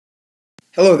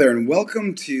Hello there, and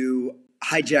welcome to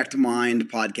Hijacked Mind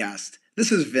podcast.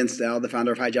 This is Vincent, the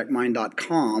founder of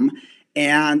hijackmind.com.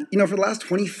 And, for the last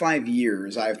 25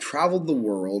 years, I've traveled the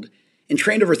world and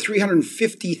trained over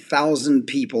 350,000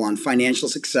 people on financial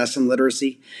success and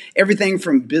literacy. Everything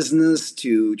from business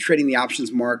to trading the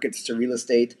options markets to real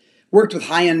estate. Worked with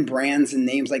high-end brands and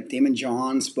names like Damon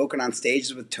John, spoken on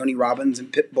stages with Tony Robbins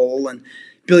and Pitbull and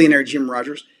billionaire Jim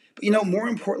Rogers. But more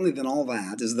importantly than all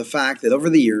that is the fact that over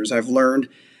the years I've learned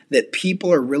that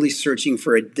people are really searching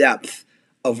for a depth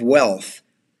of wealth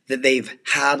that they've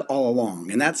had all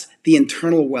along. And that's the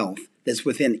internal wealth that's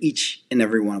within each and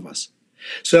every one of us.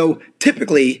 So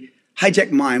typically,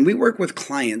 Hijack Mind, we work with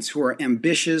clients who are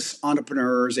ambitious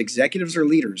entrepreneurs, executives, or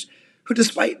leaders who,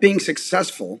 despite being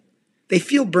successful, they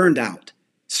feel burned out,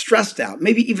 stressed out,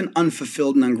 maybe even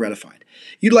unfulfilled and ungratified.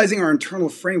 Utilizing our internal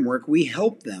framework, we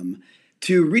help them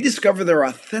to rediscover their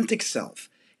authentic self,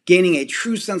 gaining a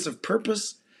true sense of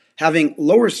purpose, having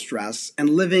lower stress, and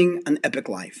living an epic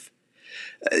life.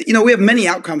 We have many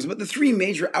outcomes, but the three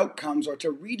major outcomes are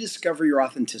to rediscover your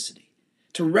authenticity,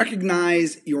 to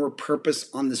recognize your purpose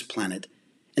on this planet,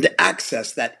 and to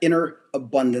access that inner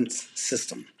abundance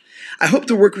system. I hope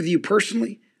to work with you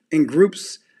personally in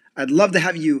groups. I'd love to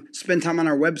have you spend time on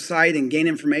our website and gain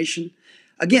information.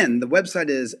 Again, the website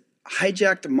is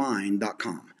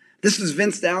hijackedmind.com. This is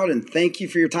Vince Dowd, and thank you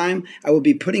for your time. I will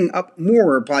be putting up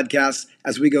more podcasts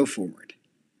as we go forward.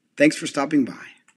 Thanks for stopping by.